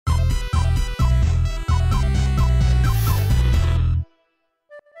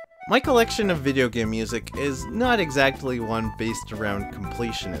My collection of video game music is not exactly one based around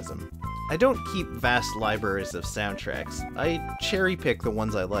completionism. I don't keep vast libraries of soundtracks, I cherry pick the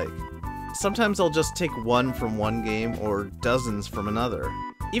ones I like. Sometimes I'll just take one from one game or dozens from another.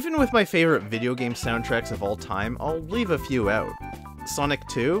 Even with my favorite video game soundtracks of all time, I'll leave a few out. Sonic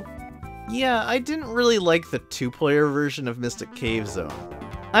 2? Yeah, I didn't really like the two-player version of Mystic Cave Zone.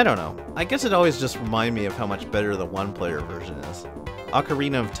 I don't know, I guess it always just reminded me of how much better the one-player version is.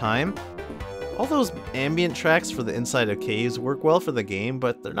 Ocarina of Time? All those ambient tracks for the inside of caves work well for the game,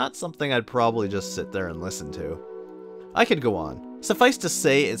 but they're not something I'd probably just sit there and listen to. I could go on. Suffice to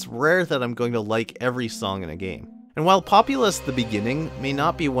say, it's rare that I'm going to like every song in a game. And while Populous: The Beginning may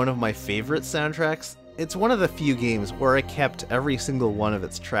not be one of my favorite soundtracks, it's one of the few games where I kept every single one of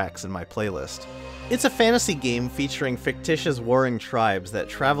its tracks in my playlist. It's a fantasy game featuring fictitious warring tribes that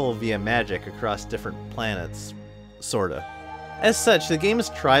travel via magic across different planets. Sorta. As such, the game's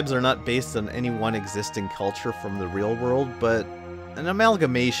tribes are not based on any one existing culture from the real world, but an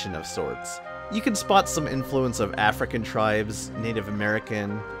amalgamation of sorts. You can spot some influence of African tribes, Native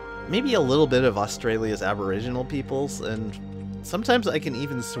American, maybe a little bit of Australia's Aboriginal peoples, and sometimes I can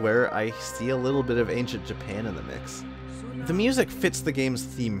even swear I see a little bit of ancient Japan in the mix. The music fits the game's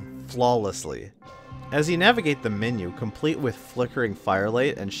theme flawlessly. As you navigate the menu, complete with flickering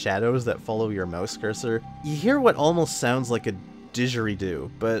firelight and shadows that follow your mouse cursor, you hear what almost sounds like a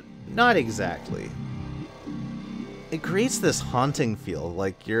didgeridoo, but not exactly. It creates this haunting feel,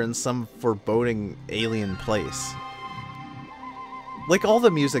 like you're in some foreboding alien place. Like all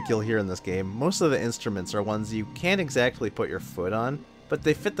the music you'll hear in this game, most of the instruments are ones you can't exactly put your foot on, but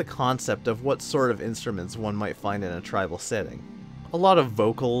they fit the concept of what sort of instruments one might find in a tribal setting. A lot of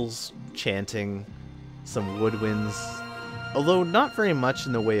vocals, chanting, some woodwinds, although not very much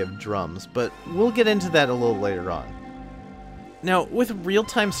in the way of drums, but we'll get into that a little later on. Now, with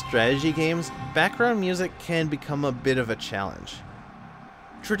real-time strategy games, background music can become a bit of a challenge.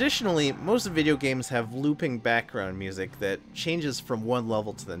 Traditionally, most video games have looping background music that changes from one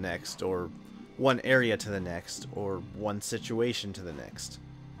level to the next, or one area to the next, or one situation to the next.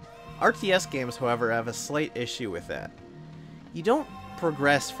 RTS games, however, have a slight issue with that. You don't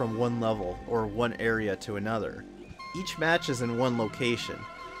progress from one level or one area to another. Each match is in one location,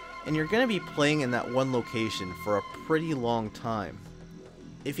 and you're going to be playing in that one location for a pretty long time.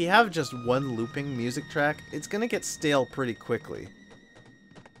 If you have just one looping music track, it's going to get stale pretty quickly.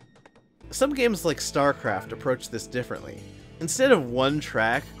 Some games like StarCraft approach this differently. Instead of one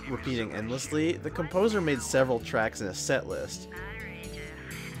track repeating endlessly, the composer made several tracks in a set list.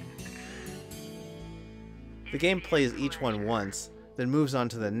 The game plays each one once, then moves on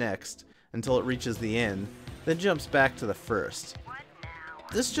to the next, until it reaches the end, then jumps back to the first.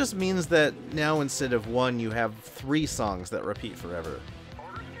 This just means that now instead of one, you have 3 songs that repeat forever.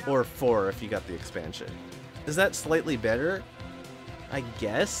 Or 4 if you got the expansion. Is that slightly better? I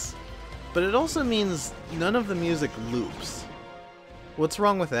guess? But it also means none of the music loops. What's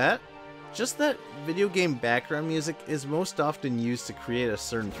wrong with that? Just that video game background music is most often used to create a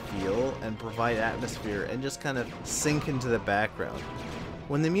certain feel and provide atmosphere and just kind of sink into the background.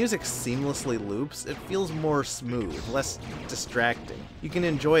 When the music seamlessly loops, it feels more smooth, less distracting. You can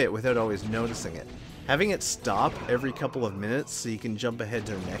enjoy it without always noticing it. Having it stop every couple of minutes so you can jump ahead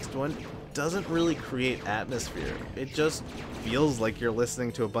to the next one doesn't really create atmosphere. It just feels like you're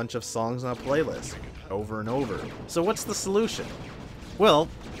listening to a bunch of songs on a playlist, over and over. So what's the solution? Well,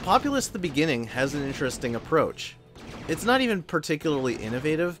 Populous: The Beginning has an interesting approach. It's not even particularly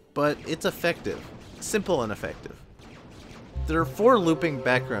innovative, but it's effective. Simple and effective. There are 4 looping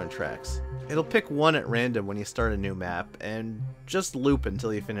background tracks. It'll pick one at random when you start a new map, and just loop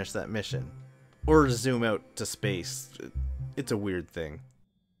until you finish that mission. Or zoom out to space. It's a weird thing.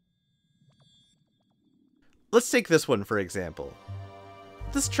 Let's take this one for example.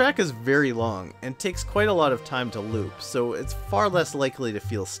 This track is very long, and takes quite a lot of time to loop, so it's far less likely to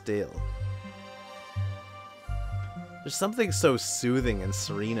feel stale. There's something so soothing and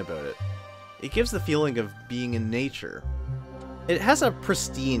serene about it. It gives the feeling of being in nature. It has a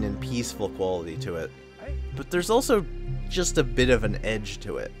pristine and peaceful quality to it, but there's also just a bit of an edge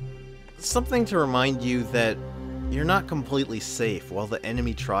to it. Something to remind you that you're not completely safe while the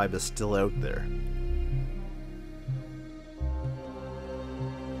enemy tribe is still out there.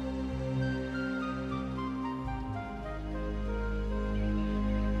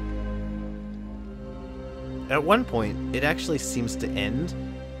 At one point, it actually seems to end,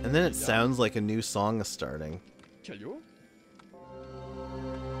 and then it sounds like a new song is starting.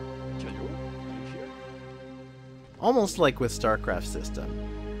 Almost like with StarCraft system.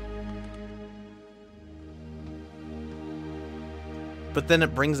 but then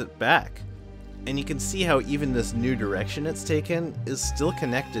it brings it back. And you can see how even this new direction it's taken is still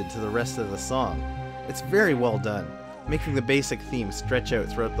connected to the rest of the song. It's very well done, making the basic theme stretch out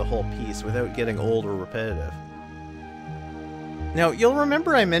throughout the whole piece without getting old or repetitive. Now, you'll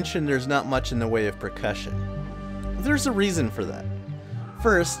remember I mentioned there's not much in the way of percussion. There's a reason for that.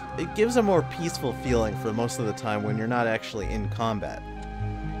 First, it gives a more peaceful feeling for most of the time when you're not actually in combat.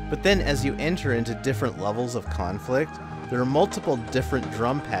 But then as you enter into different levels of conflict, there are multiple different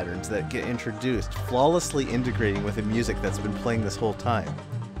drum patterns that get introduced, flawlessly integrating with the music that's been playing this whole time.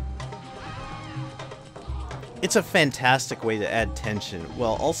 It's a fantastic way to add tension,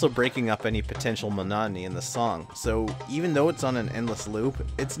 while also breaking up any potential monotony in the song, so even though it's on an endless loop,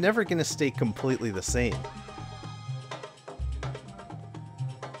 it's never going to stay completely the same.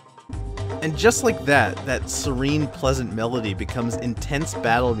 And just like that serene, pleasant melody becomes intense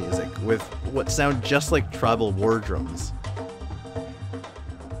battle music with what sound just like tribal war drums.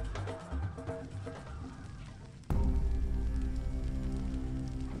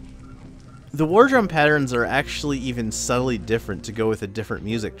 The war drum patterns are actually even subtly different to go with the different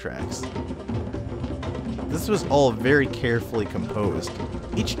music tracks. This was all very carefully composed.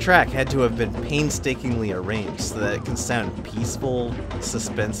 Each track had to have been painstakingly arranged so that it can sound peaceful,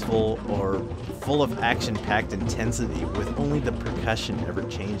 suspenseful, or full of action-packed intensity with only the percussion ever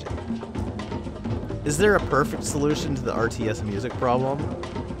changing. Is there a perfect solution to the RTS music problem?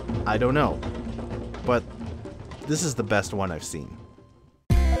 I don't know, but this is the best one I've seen.